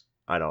egregious.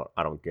 I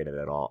don't get it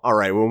at all. All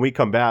right, when we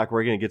come back,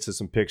 we're going to get to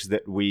some picks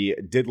that we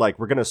did like.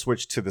 We're going to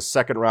switch to the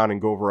second round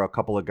and go over a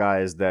couple of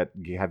guys that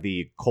have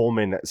the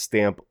Kollman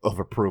stamp of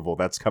approval.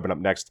 That's coming up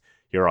next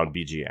here on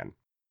BGN.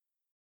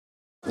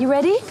 You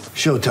ready?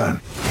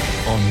 Showtime.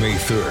 On May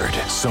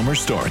 3rd, summer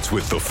starts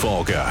with The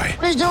Fall Guy.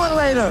 Let's do it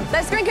later.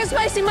 Let's drink a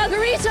spicy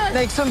margarita.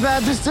 Make some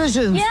bad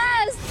decisions.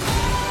 Yes!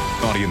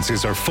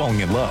 Audiences are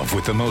falling in love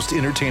with the most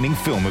entertaining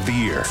film of the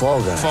year.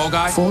 Fall Guy. Fall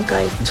Guy? Fall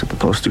guy. That's what the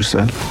poster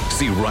said.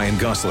 See Ryan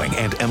Gosling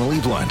and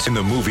Emily Blunt in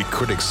the movie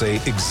critics say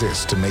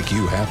exists to make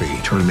you happy.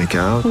 Trying to make it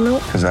out?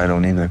 Nope. Because I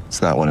don't either.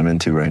 It's not what I'm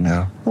into right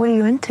now. What are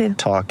you into?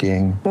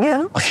 Talking.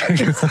 Yeah.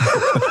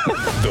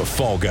 The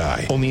Fall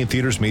Guy. Only in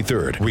theaters May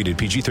 3rd. Rated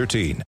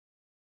PG-13.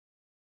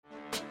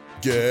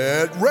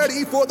 Get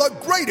ready for the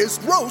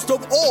greatest roast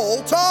of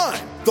all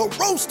time. The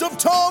Roast of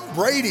Tom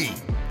Brady.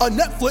 A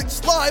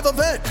Netflix live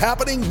event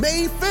happening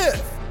May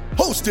 5th.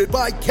 Hosted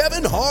by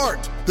Kevin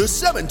Hart. The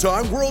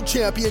 7-time world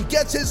champion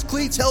gets his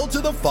cleats held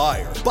to the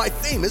fire by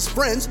famous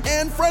friends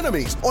and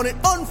frenemies on an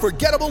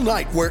unforgettable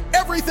night where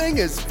everything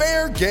is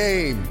fair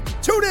game.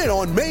 Tune in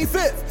on May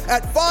 5th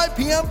at 5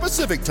 p.m.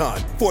 Pacific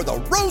time for the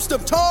Roast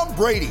of Tom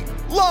Brady.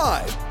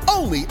 Live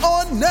only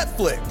on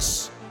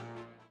Netflix.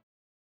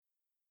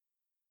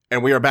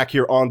 And we are back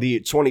here on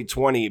the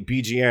 2020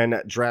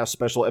 BGN Draft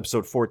Special,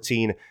 Episode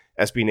 14,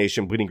 SB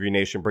Nation, Bleeding Green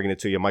Nation, bringing it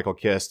to you. Michael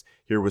Kist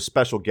here with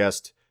special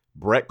guest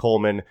Brett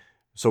Kollman.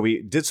 So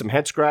we did some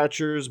head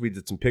scratchers. We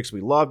did some picks we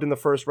loved in the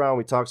first round.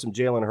 We talked some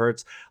Jalen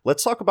Hurts.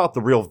 Let's talk about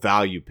the real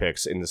value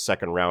picks in the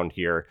second round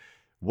here.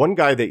 One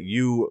guy that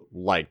you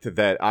liked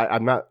that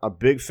I'm not a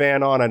big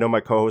fan on. I know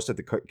my co-host at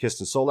the Kist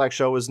and Solak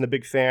show isn't a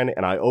big fan,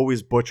 and I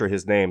always butcher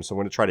his name, so I'm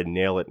going to try to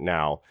nail it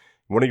now.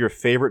 One of your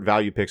favorite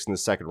value picks in the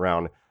second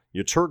round,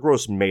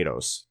 Yeturgros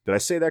Matos. Did I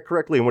say that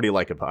correctly? And what do you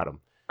like about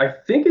him? I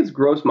think it's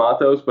Gross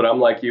Matos, but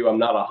I'm like you. I'm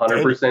not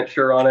 100%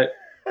 sure on it.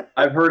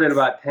 I've heard it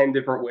about 10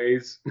 different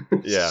ways.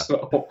 Yeah.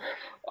 So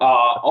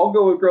I'll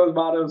go with Gross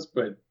Matos,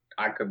 but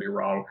I could be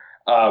wrong.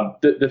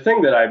 The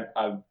thing that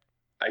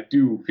I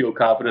do feel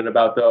confident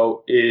about,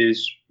 though,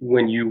 is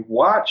when you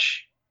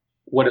watch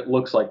what it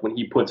looks like when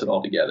he puts it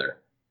all together.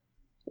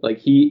 Like,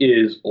 he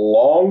is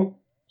long.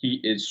 He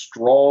is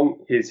strong.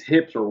 His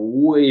hips are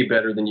way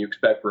better than you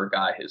expect for a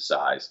guy his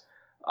size.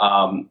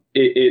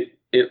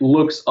 It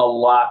looks a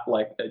lot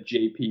like a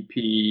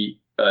JPP,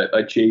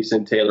 a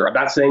Jason Taylor. I'm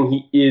not saying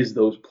he is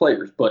those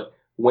players, but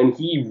when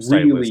he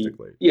really,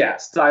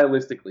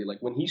 stylistically, like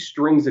when he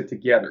strings it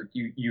together,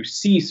 you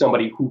see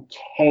somebody who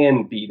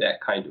can be that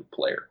kind of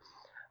player.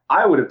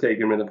 I would have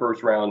taken him in the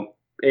first round,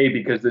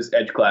 because this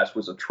edge class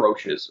was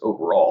atrocious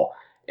overall.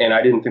 And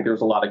I didn't think there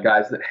was a lot of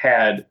guys that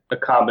had a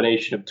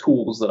combination of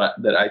tools that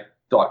I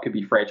thought could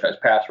be franchise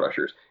pass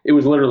rushers. It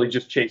was literally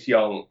just Chase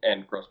Young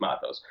and Gross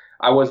Matos.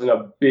 I wasn't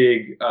a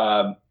big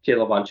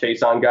Caleb Von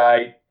Chason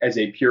guy as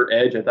a pure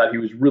edge. I thought he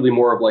was really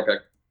more of like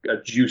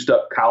a juiced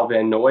up Kyle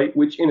Van Noy,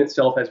 which in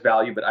itself has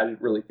value, but I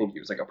didn't really think he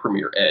was like a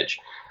premier edge.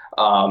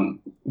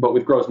 But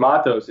with Gross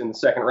Matos in the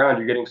second round,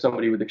 you're getting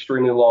somebody with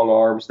extremely long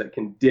arms that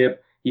can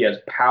dip. He has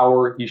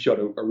power. He showed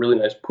a really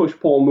nice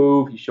push-pull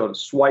move. He showed a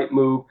swipe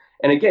move.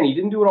 And again, he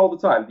didn't do it all the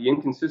time. The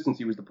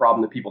inconsistency was the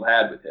problem that people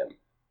had with him.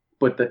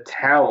 but the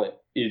talent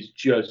is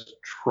just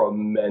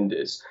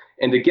tremendous.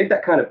 And to get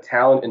that kind of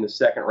talent in the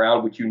second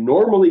round, which you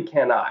normally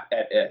cannot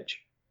at edge,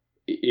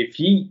 if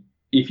he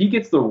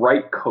gets the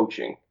right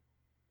coaching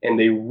and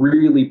they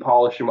really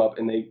polish him up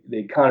and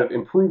they kind of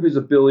improve his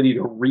ability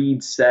to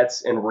read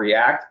sets and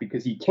react,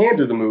 because he can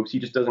do the moves, he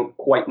just doesn't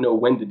quite know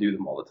when to do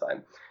them all the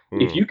time.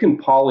 If you can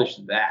polish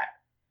that,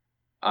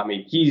 I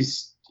mean,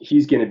 he's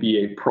going to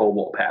be a Pro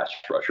Bowl pass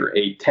rusher,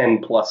 a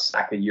 10-plus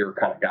sack a year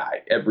kind of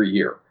guy every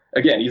year.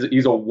 Again,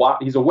 he's a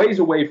ways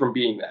away from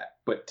being that.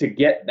 But to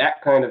get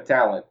that kind of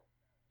talent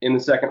in the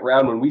second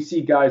round, when we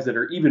see guys that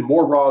are even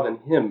more raw than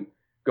him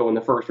go in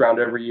the first round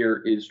every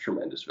year, is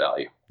tremendous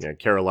value. Yeah,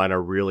 Carolina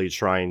really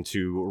trying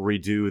to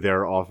redo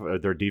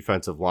their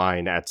defensive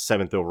line. At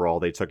 7th overall,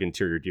 they took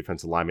interior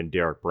defensive lineman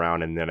Derek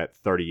Brown, and then at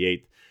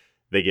 38th,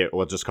 they get,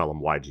 let's just call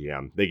him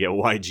YGM. They get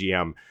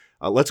YGM.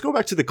 Let's go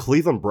back to the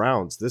Cleveland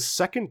Browns. This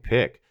second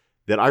pick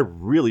that I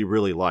really,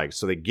 really like.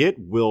 So they get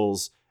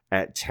Wills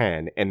at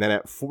 10, and then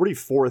at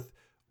 44th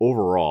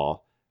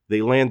overall,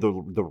 they land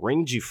the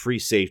rangy free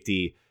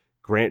safety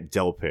Grant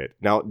Delpit.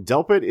 Now,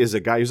 Delpit is a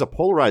guy who's a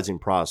polarizing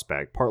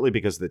prospect, partly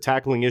because of the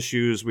tackling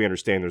issues. We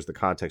understand there's the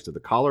context of the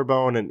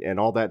collarbone and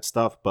all that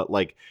stuff, but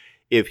like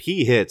if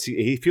he hits,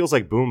 he feels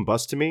like boom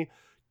bust to me.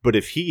 But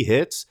if he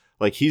hits,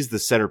 like he's the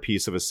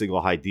centerpiece of a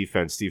single high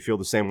defense. Do you feel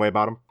the same way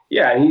about him?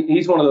 Yeah,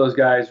 he's one of those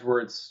guys where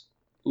it's,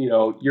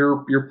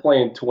 you're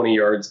playing 20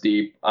 yards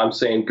deep. I'm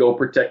saying go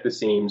protect the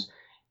seams.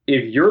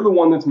 If you're the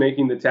one that's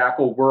making the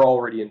tackle, we're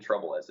already in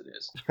trouble as it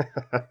is.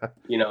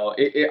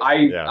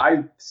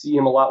 I see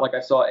him a lot like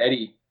I saw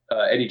Eddie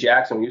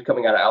Jackson when he was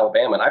coming out of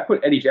Alabama. And I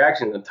put Eddie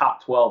Jackson in the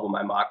top 12 of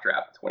my mock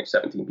draft in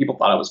 2017. People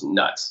thought I was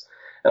nuts.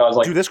 And I was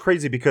like, dude, that's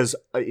crazy because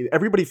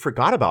everybody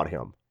forgot about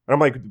him. And I'm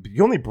like, he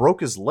only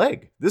broke his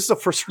leg. This is a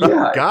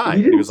first-round guy.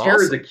 He didn't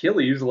tear his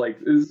Achilles. Like,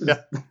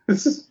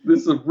 this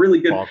is a really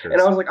good. Bonkers. And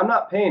I was like, I'm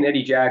not paying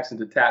Eddie Jackson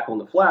to tackle in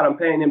the flat. I'm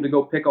paying him to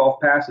go pick off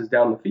passes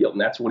down the field,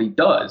 and that's what he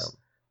does.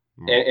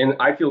 And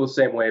I feel the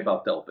same way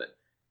about Delpit.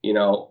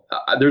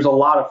 There's a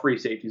lot of free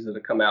safeties that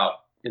have come out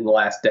in the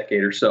last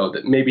decade or so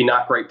that maybe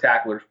not great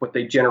tacklers, but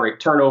they generate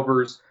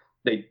turnovers.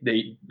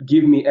 They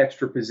give me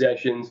extra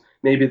possessions.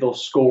 Maybe they'll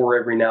score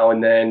every now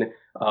and then.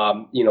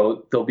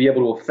 They'll be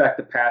able to affect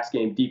the pass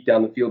game deep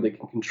down the field. They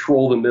can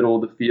control the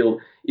middle of the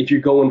field. If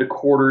you go into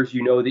quarters,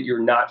 you know that you're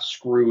not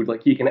screwed.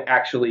 Like he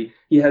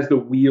has the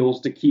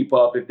wheels to keep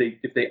up if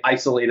they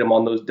isolate him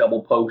on those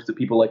double posts that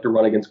people like to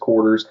run against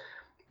quarters.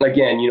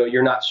 Again,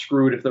 you're not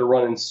screwed if they're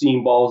running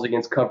seam balls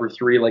against cover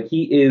 3. Like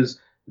he is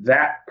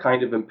that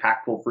kind of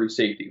impactful free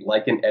safety,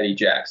 like an Eddie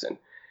Jackson.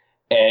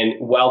 And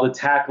while the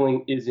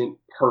tackling isn't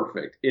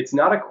perfect, it's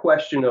not a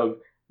question of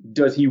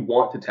does he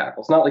want to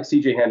tackle. It's not like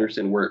C.J.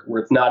 Henderson where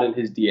it's not in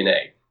his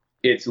DNA.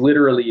 It's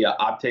literally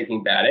I'm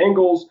taking bad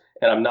angles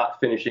and I'm not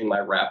finishing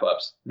my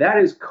wrap-ups. That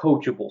is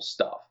coachable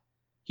stuff.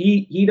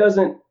 He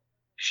doesn't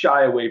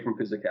shy away from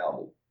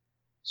physicality.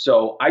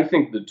 So I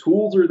think the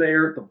tools are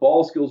there, the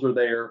ball skills are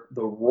there,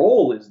 the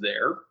role is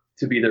there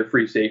to be their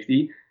free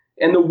safety,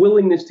 and the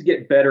willingness to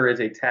get better as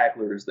a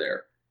tackler is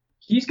there.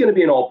 He's going to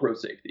be an all-pro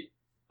safety.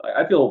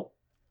 I feel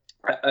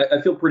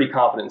pretty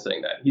confident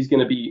saying that. He's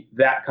going to be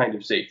that kind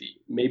of safety.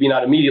 Maybe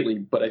not immediately,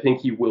 but I think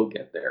he will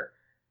get there.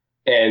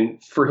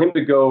 And for him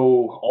to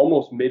go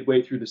almost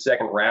midway through the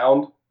second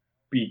round,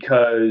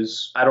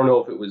 because I don't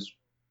know if it was,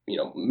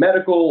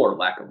 medical or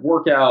lack of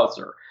workouts,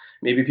 or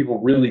maybe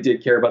people really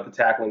did care about the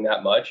tackling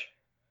that much,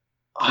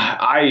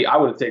 I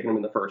would have taken him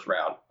in the first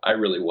round. I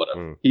really would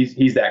have.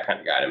 He's that kind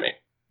of guy to me.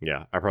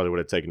 Yeah, I probably would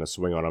have taken a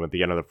swing on him at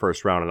the end of the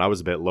first round, and I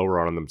was a bit lower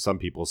on him than some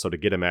people. So to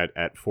get him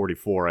at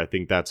 44, I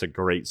think that's a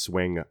great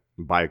swing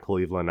by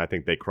Cleveland. I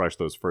think they crushed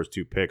those first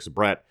 2 picks.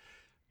 Brett,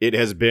 it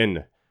has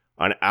been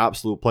an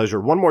absolute pleasure.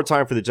 One more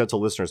time for the gentle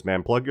listeners,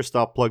 man. Plug your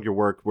stuff, plug your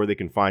work, where they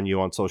can find you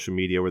on social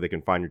media, where they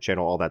can find your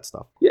channel, all that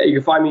stuff. Yeah, you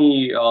can find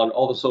me on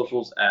all the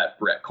socials at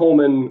Brett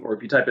Kollmann, or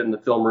if you type in the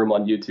film room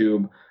on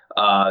YouTube,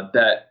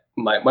 that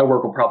my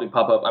work will probably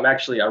pop up. I'm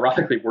actually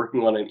ironically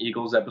working on an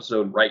Eagles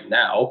episode right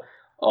now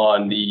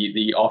on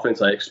the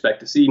offense I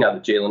expect to see now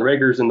that Jalen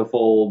Reagor's in the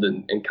fold,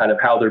 and kind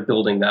of how they're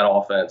building that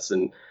offense.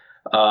 And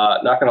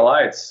not going to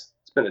lie, it's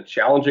been a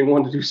challenging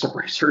one to do some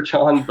research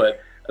on,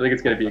 but I think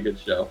it's going to be a good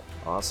show.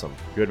 Awesome.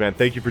 Good, man.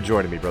 Thank you for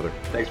joining me, brother.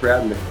 Thanks for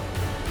having me.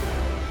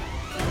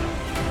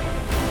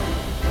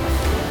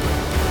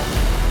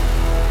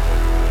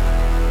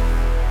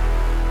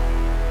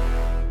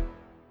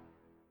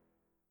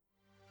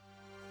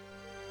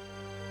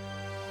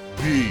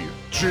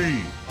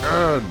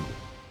 BGN.